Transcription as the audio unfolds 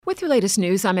With your latest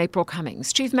news, I'm April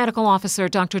Cummings. Chief Medical Officer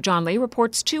Dr. John Lee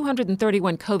reports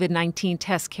 231 COVID-19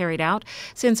 tests carried out.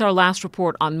 Since our last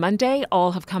report on Monday,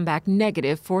 all have come back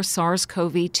negative for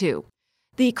SARS-CoV-2.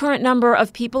 The current number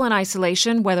of people in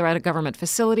isolation, whether at a government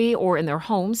facility or in their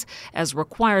homes, as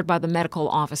required by the Medical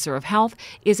Officer of Health,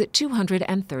 is at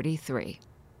 233.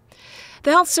 The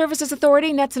Health Services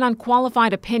Authority nets an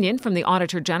unqualified opinion from the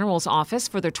Auditor General's Office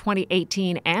for their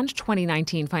 2018 and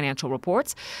 2019 financial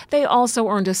reports. They also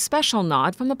earned a special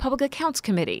nod from the Public Accounts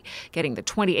Committee, getting the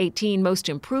 2018 Most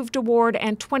Improved Award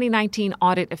and 2019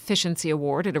 Audit Efficiency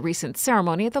Award at a recent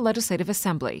ceremony at the Legislative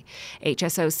Assembly.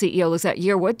 HSO CEO Lizette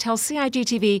Yearwood tells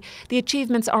CIGTV the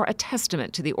achievements are a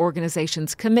testament to the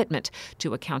organization's commitment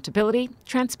to accountability,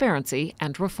 transparency,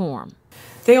 and reform.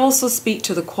 They also speak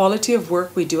to the quality of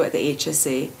work we do at the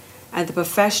HSA and the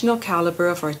professional caliber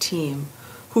of our team,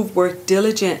 who've worked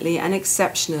diligently and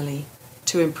exceptionally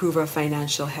to improve our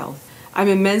financial health. I'm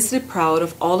immensely proud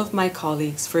of all of my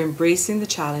colleagues for embracing the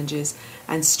challenges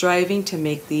and striving to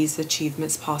make these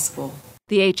achievements possible.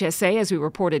 The HSA, as we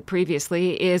reported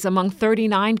previously, is among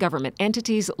 39 government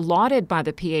entities lauded by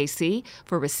the PAC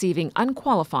for receiving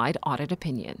unqualified audit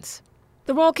opinions.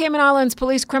 The Royal Cayman Islands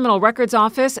Police Criminal Records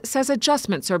Office says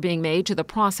adjustments are being made to the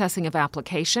processing of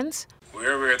applications.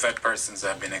 We're aware that persons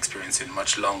have been experiencing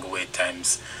much longer wait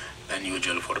times than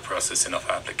usual for the processing of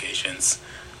applications,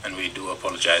 and we do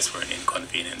apologize for an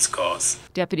inconvenience caused.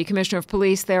 Deputy Commissioner of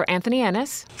Police there, Anthony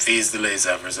Ennis. These delays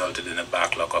have resulted in a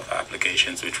backlog of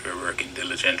applications which we're working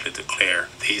diligently to clear.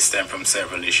 These stem from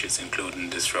several issues, including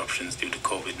disruptions due to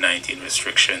COVID-19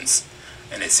 restrictions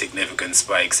and a significant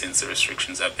spike since the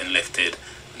restrictions have been lifted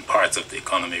and parts of the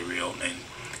economy reopening.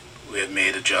 We have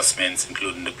made adjustments,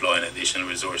 including deploying additional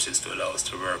resources to allow us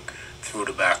to work through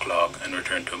the backlog and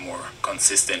return to a more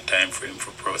consistent time frame for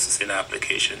processing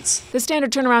applications. The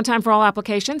standard turnaround time for all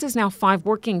applications is now 5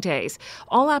 working days.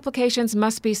 All applications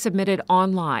must be submitted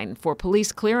online. For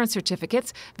police clearance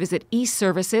certificates, visit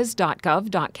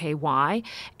eservices.gov.ky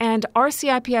and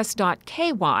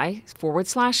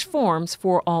rcips.ky/forms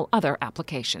for all other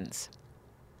applications.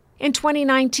 In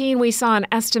 2019, we saw an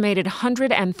estimated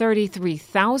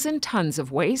 133,000 tons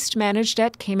of waste managed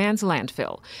at Cayman's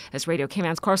landfill. As Radio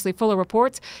Cayman's Carsley Fuller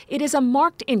reports, it is a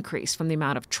marked increase from the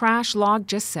amount of trash logged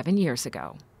just 7 years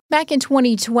ago. Back in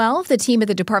 2012, the team at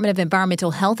the Department of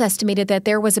Environmental Health estimated that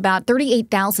there was about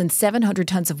 38,700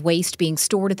 tons of waste being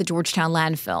stored at the Georgetown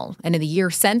landfill. And in the year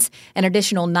since, an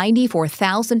additional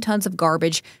 94,000 tons of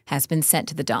garbage has been sent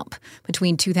to the dump.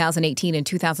 Between 2018 and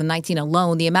 2019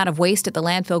 alone, the amount of waste at the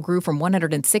landfill grew from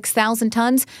 106,000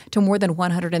 tons to more than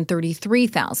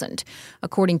 133,000.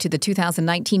 According to the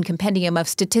 2019 Compendium of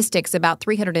Statistics, about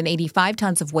 385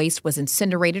 tons of waste was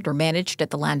incinerated or managed at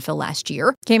the landfill last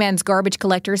year. Cayman's garbage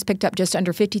collectors picked up just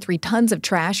under 53 tons of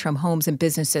trash from homes and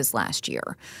businesses last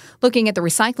year. Looking at the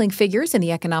recycling figures in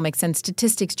the Economics and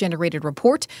Statistics Generated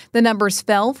report, the numbers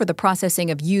fell for the processing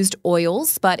of used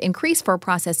oils, but increased for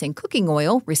processing cooking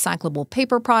oil, recyclable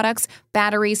paper products,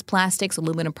 batteries, plastics,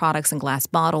 aluminum products, and glass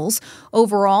bottles.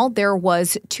 Overall, there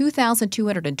was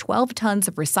 2,212 tons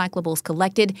of recyclables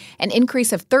collected, an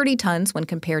increase of 30 tons when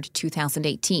compared to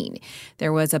 2018.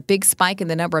 There was a big spike in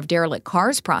the number of derelict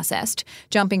cars processed,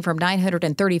 jumping from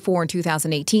 934 in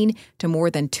 2018 to more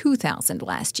than 2,000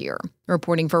 last year.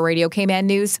 Reporting for Radio Cayman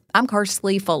News, I'm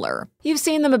Carsley Fuller. You've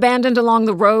seen them abandoned along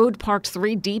the road, parked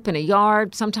 3 deep in a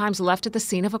yard, sometimes left at the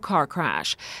scene of a car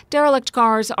crash. Derelict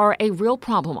cars are a real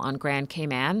problem on Grand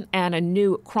Cayman, and a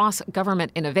new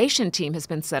cross-government innovation team has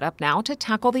been set up now to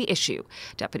tackle the issue.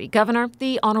 Deputy Governor,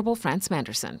 the Honorable Frantz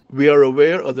Manderson. We are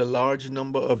aware of the large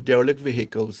number of derelict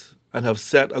vehicles and have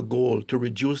set a goal to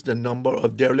reduce the number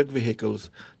of derelict vehicles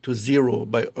to 0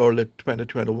 by early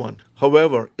 2021.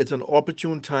 However, it's an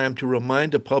opportune time to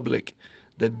remind the public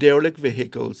that derelict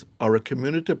vehicles are a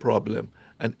community problem,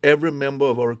 and every member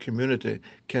of our community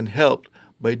can help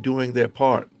by doing their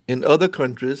part. In other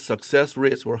countries, success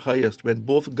rates were highest when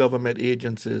both government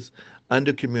agencies and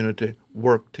the community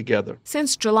work together.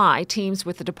 Since July, teams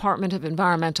with the Department of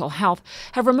Environmental Health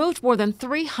have removed more than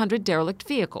 300 derelict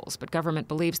vehicles, but government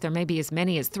believes there may be as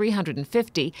many as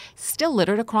 350 still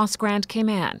littered across Grand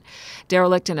Cayman.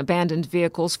 Derelict and abandoned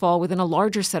vehicles fall within a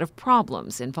larger set of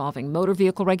problems involving motor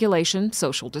vehicle regulation,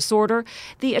 social disorder,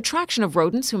 the attraction of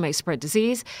rodents who may spread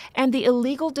disease, and the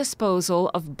illegal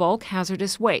disposal of bulk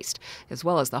hazardous waste, as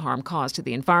well as the harm caused to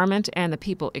the environment and the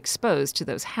people exposed to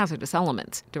those hazardous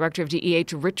elements. Director of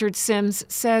DEH Richard Sims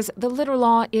says the litter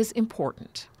law is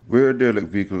important. Where a derelict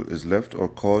vehicle is left or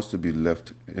caused to be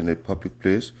left in a public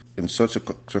place in such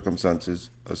circumstances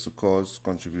as to cause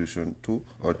contribution to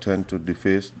or tend to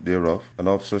deface thereof, an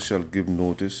officer shall give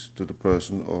notice to the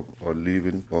person or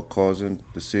leaving or causing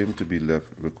the same to be left,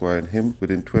 requiring him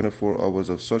within 24 hours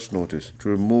of such notice to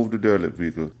remove the derelict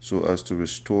vehicle so as to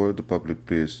restore the public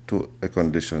place to a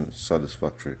condition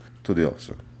satisfactory to the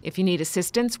officer. If you need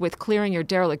assistance with clearing your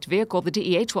derelict vehicle, the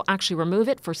DEH will actually remove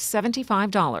it for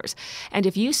 $75. And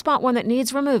if you spot one that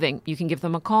needs removing, you can give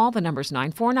them a call. The number's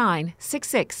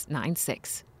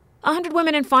 949-6696. 100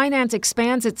 Women in Finance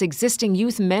expands its existing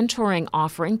youth mentoring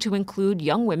offering to include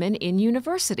young women in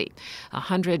university.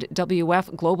 100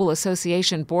 WF Global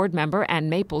Association board member and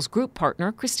Maples group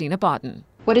partner Christina Bodden.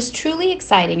 What is truly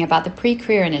exciting about the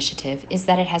Pre-Career Initiative is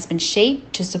that it has been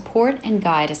shaped to support and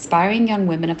guide aspiring young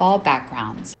women of all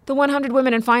backgrounds. The 100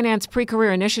 Women in Finance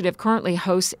Pre-Career Initiative currently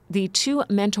hosts the two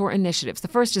mentor initiatives. The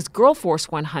first is Girl Force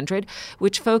 100,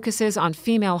 which focuses on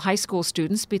female high school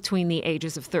students between the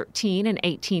ages of 13 and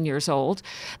 18 years old.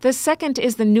 The second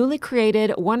is the newly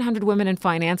created 100 Women in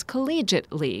Finance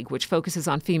Collegiate League, which focuses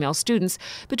on female students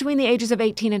between the ages of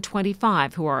 18 and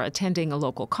 25 who are attending a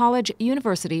local college,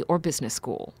 university, or business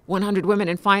school. 100 Women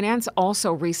in Finance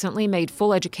also recently made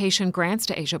full education grants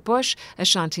to Asia Bush,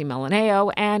 Ashanti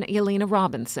Melaneo, and Yelena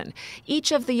Robinson.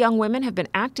 Each of the young women have been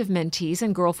active mentees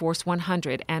in Girl Force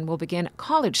 100 and will begin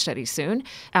college studies soon.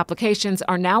 Applications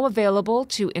are now available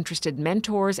to interested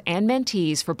mentors and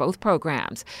mentees for both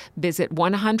programs. Visit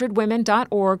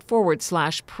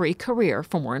 100women.org/pre-career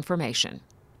for more information.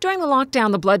 During the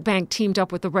lockdown, the blood bank teamed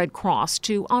up with the Red Cross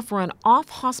to offer an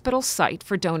off-hospital site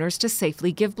for donors to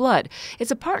safely give blood.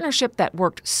 It's a partnership that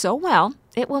worked so well,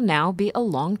 it will now be a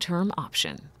long-term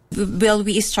option. Well,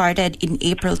 we started in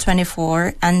April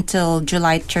 24 until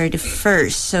July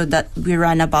 31st, so that we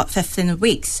run about 15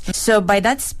 weeks. So by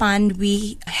that span,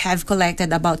 we have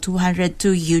collected about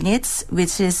 202 units,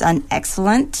 which is an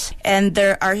excellent. And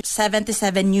there are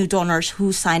 77 new donors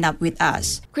who sign up with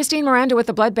us. Christine Miranda with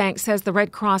the Blood Bank says the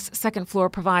Red Cross second floor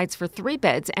provides for 3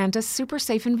 beds and a super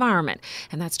safe environment.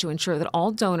 And that's to ensure that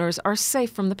all donors are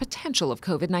safe from the potential of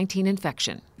COVID-19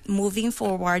 infection. Moving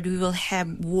forward, we will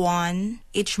have one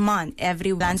each month,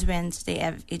 every Wednesday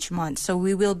of each month. So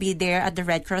we will be there at the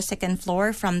Red Cross second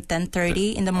floor from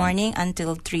 10:30 in the morning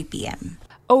until 3 p.m.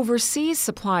 Overseas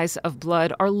supplies of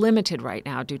blood are limited right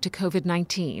now due to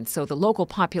COVID-19, so the local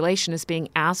population is being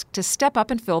asked to step up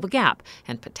and fill the gap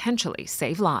and potentially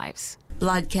save lives.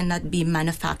 Blood cannot be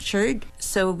manufactured.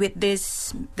 So with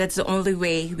this, that's the only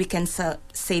way we can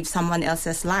save someone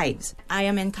else's lives. I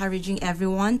am encouraging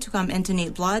everyone to come and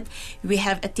donate blood. We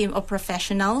have a team of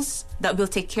professionals that will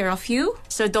take care of you.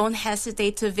 So don't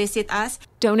hesitate to visit us.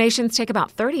 Donations take about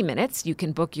 30 minutes. You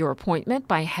can book your appointment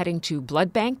by heading to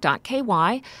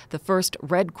bloodbank.ky. The first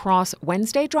Red Cross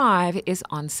Wednesday drive is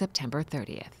on September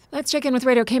 30th. Let's check in with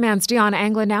Radio Cayman's Dion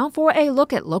Anglin now for a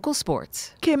look at local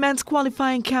sports. Cayman's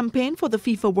qualifying campaign for the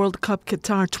FIFA World Cup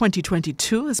Qatar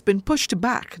 2022 has been pushed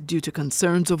back due to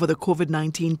concerns over the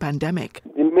COVID-19 pandemic.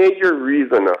 The major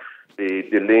reason of the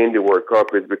delay in the World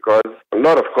Cup is because a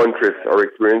lot of countries are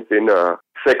experiencing a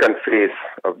second phase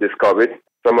of this COVID.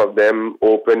 Some of them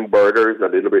opened borders a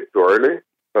little bit too early.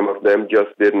 Some of them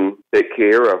just didn't take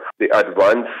care of the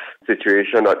advanced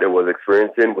situation that they was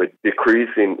experiencing with decrease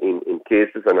in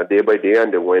cases on a day by day,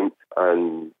 and they went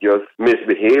and just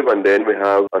misbehave, and then we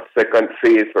have a second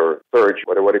phase or surge,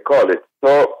 whatever they call it.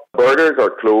 So borders are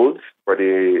closed for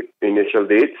the initial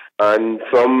dates, and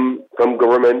some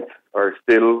governments are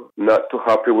still not too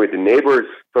happy with the neighbors.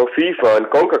 So FIFA and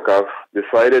CONCACAF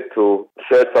decided to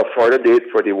set a further date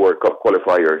for the World Cup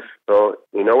qualifiers. So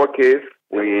in our case,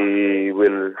 we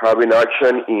will have an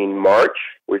action in March.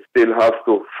 We still have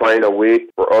to find a way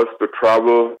for us to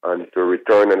travel and to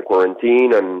return and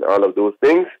quarantine and all of those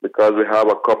things, because we have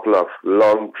a couple of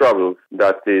long travels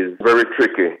that is very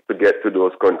tricky to get to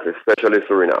those countries, especially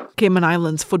Suriname. Cayman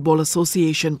Islands Football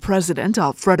Association President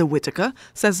Alfredo Whitaker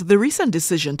says the recent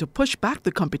decision to push back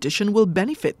the competition will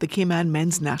benefit the Cayman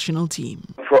men's national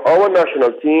team. For our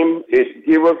national team, it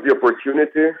gave us the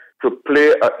opportunity to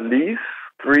play at least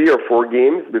 3 or 4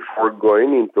 games before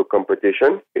going into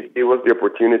competition. It gave us the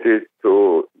opportunity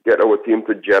to get our team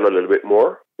to gel a little bit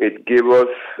more. It gave us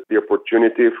the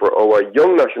opportunity for our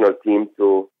young national team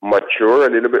to mature a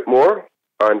little bit more,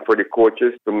 and for the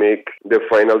coaches to make the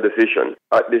final decision.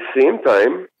 At the same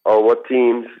time, our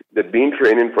teams, they've been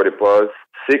training for the past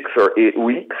 6 or 8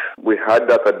 weeks. We had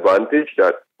that advantage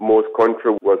that most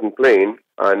countries wasn't playing,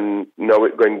 and now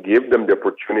it's going to give them the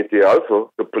opportunity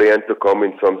also to play and to come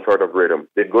in some sort of rhythm.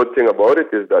 The good thing about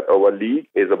it is that our league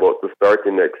is about to start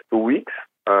in the next 2 weeks,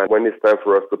 And when it's time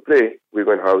for us to play, we're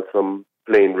going to have some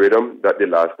playing rhythm that the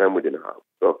last time we didn't have.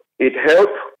 So it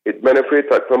helps, it benefits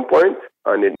at some point,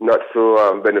 and it's not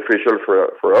so beneficial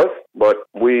for us, but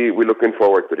we're looking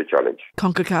forward to the challenge.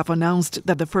 CONCACAF announced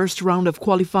that the first round of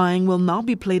qualifying will now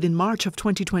be played in March of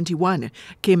 2021.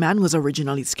 Cayman was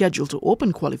originally scheduled to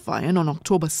open qualifying on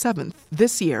October 7th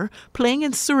this year, playing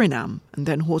in Suriname, and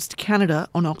then host Canada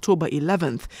on October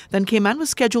 11th. Then Cayman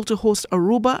was scheduled to host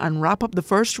Aruba and wrap up the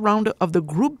first round of the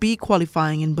Group B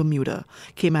qualifying in Bermuda.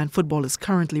 Cayman football is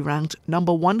currently ranked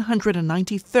number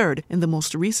 193rd in the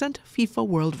most recent FIFA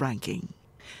World Ranking.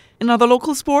 In other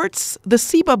local sports, the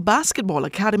SEBA Basketball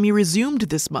Academy resumed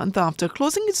this month after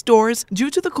closing its doors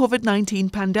due to the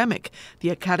COVID-19 pandemic. The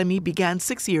academy began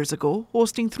 6 years ago,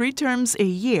 hosting 3 terms a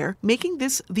year, making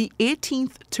this the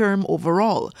 18th term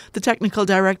overall. The technical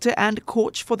director and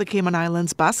coach for the Cayman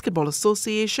Islands Basketball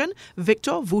Association,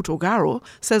 Victor Vutogaro,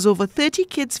 says over 30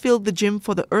 kids filled the gym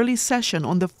for the early session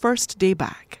on the first day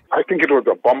back. I think it was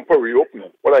a bumper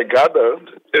reopening. What I gathered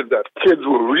is that kids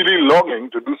were really longing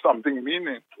to do something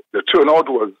meaningful. The turnout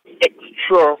was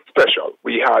extra special.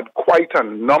 We had quite a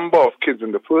number of kids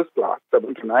in the first class,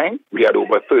 7 to 9. We had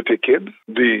over 30 kids.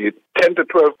 The 10 to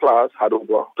 12 class had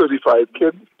over 35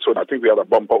 kids. So I think we had a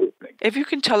bumper opening. If you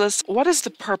can tell us, what is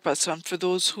the purpose, and for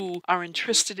those who are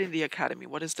interested in the academy,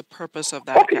 what is the purpose of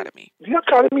that academy? The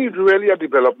academy is really a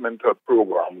developmental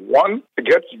program. One, it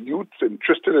gets youths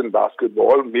interested in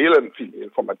basketball, male and female,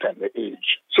 from a tender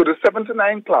age. So the 7 to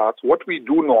 9 class, what we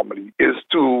do normally is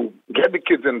to get the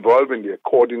kids involved in their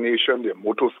coordination, their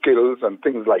motor skills, and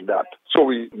things like that. So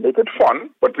we make it fun,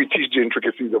 but we teach the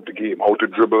intricacies of the game, how to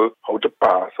dribble, how to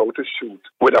pass, how to shoot,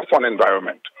 with a fun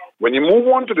environment. When you move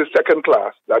on to the second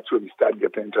class, that's where we start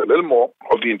getting into a little more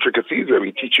of the intricacies, where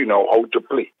we teach you now how to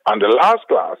play. And the last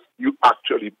class, you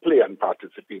actually play and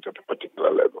participate at a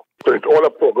particular level. So it's all a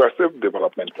progressive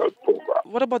developmental program.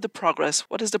 What about the progress?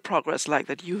 What is the progress like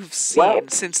that you've seen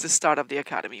since the start of the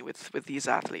academy with these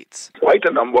athletes? Quite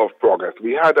a number of progress.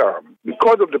 We had,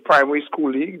 because of the primary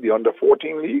school league, the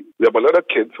under-14 league, we have a lot of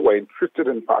kids who are interested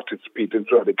in participating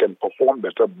so that they can perform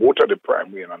better both at the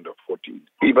primary and under-14,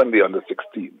 even the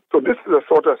under-16. So this is a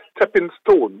sort of stepping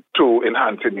stone to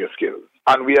enhancing your skills.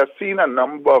 And we have seen a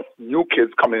number of new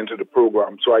kids coming into the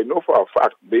program. So I know for a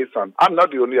fact, based on, I'm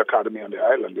not the only academy on the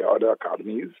island, there are other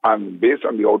academies. And based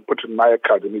on the output in my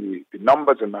academy, the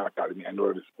numbers in my academy, I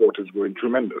know the sport is growing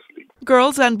tremendously.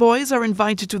 Girls and boys are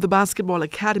invited to the Basketball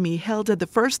Academy held at the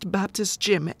First Baptist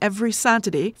Gym every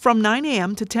Saturday from 9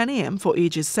 a.m. to 10 a.m. for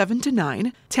ages 7 to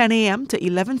 9, 10 a.m. to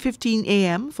 11:15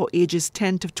 a.m. for ages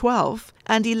 10 to 12,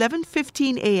 and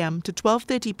 11:15 a.m. to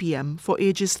 12:30 p.m. for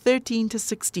ages 13 to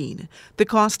 16. The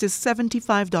cost is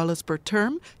 $75 per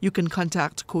term. You can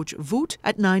contact Coach Voot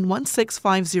at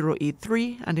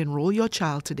 916-5083 and enroll your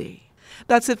child today.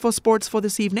 That's it for sports for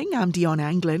this evening. I'm Dion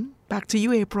Anglin. Back to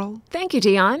you, April. Thank you,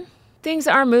 Dion. Things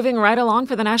are moving right along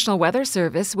for the National Weather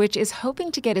Service, which is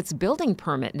hoping to get its building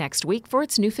permit next week for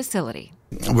its new facility.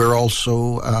 We're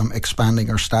also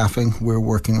expanding our staffing. We're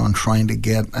working on trying to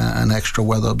get an extra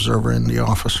weather observer in the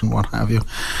office and what have you.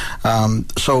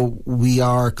 So we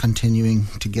are continuing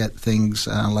to get things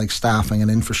like staffing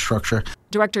and infrastructure.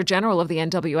 Director General of the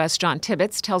NWS, John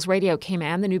Tibbetts, tells Radio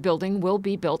Cayman the new building will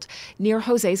be built near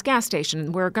Jose's gas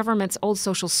station, where government's old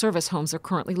social service homes are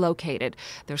currently located.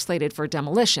 They're slated for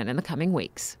demolition in the coming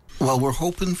weeks. Well, we're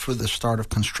hoping for the start of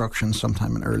construction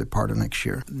sometime in the early part of next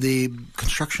year. The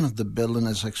construction of the building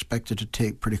is expected to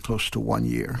take pretty close to 1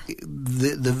 year.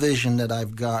 The vision that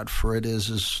I've got for it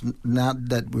is not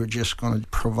that we're just going to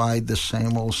provide the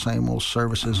same old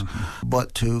services,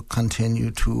 but to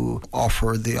continue to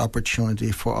offer the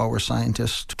opportunity for our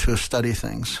scientists to study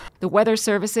things. The Weather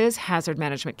Services, Hazard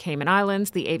Management Cayman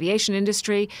Islands, the aviation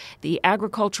industry, the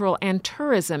agricultural and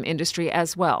tourism industry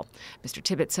as well. Mr.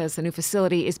 Tibbetts says the new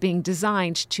facility is being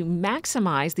designed to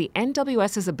maximize the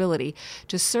NWS's ability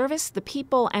to service the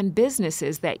people and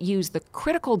businesses that use the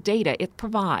critical data it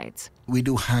provides. We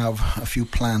do have a few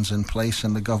plans in place,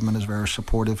 and the government is very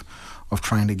supportive of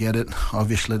trying to get it.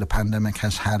 Obviously, the pandemic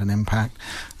has had an impact,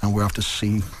 and we'll have to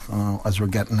see as we're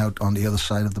getting out on the other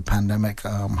side of the pandemic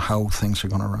how things are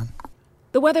going to run.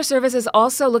 The Weather Service is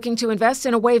also looking to invest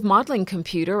in a wave modeling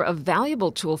computer, a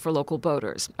valuable tool for local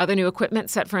boaters. Other new equipment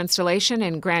set for installation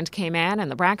in Grand Cayman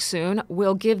and the BRAC soon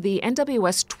will give the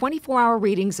NWS 24-hour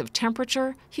readings of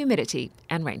temperature, humidity,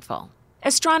 and rainfall.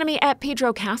 Astronomy at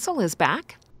Pedro Castle is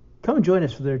back. Come and join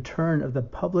us for the return of the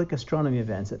public astronomy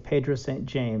events at Pedro St.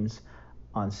 James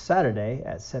on Saturday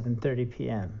at 7:30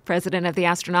 p.m. President of the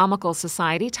Astronomical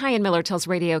Society, Tyan Miller, tells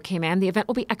Radio Cayman the event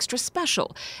will be extra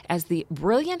special as the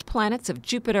brilliant planets of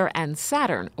Jupiter and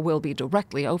Saturn will be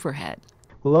directly overhead.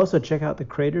 We'll also check out the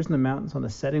craters in the mountains on the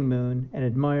setting moon and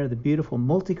admire the beautiful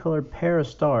multicolored pair of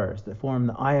stars that form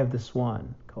the Eye of the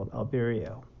Swan, called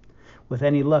Albireo. With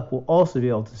any luck, we'll also be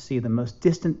able to see the most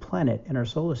distant planet in our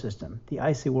solar system, the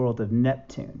icy world of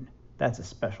Neptune. That's a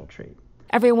special treat.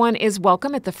 Everyone is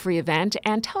welcome at the free event,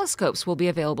 and telescopes will be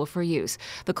available for use.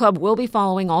 The club will be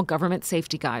following all government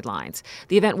safety guidelines.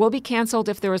 The event will be canceled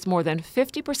if there is more than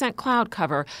 50% cloud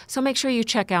cover, so make sure you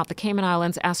check out the Cayman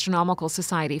Islands Astronomical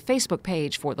Society Facebook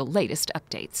page for the latest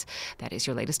updates. That is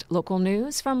your latest local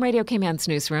news from Radio Cayman's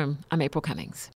newsroom. I'm April Cummings.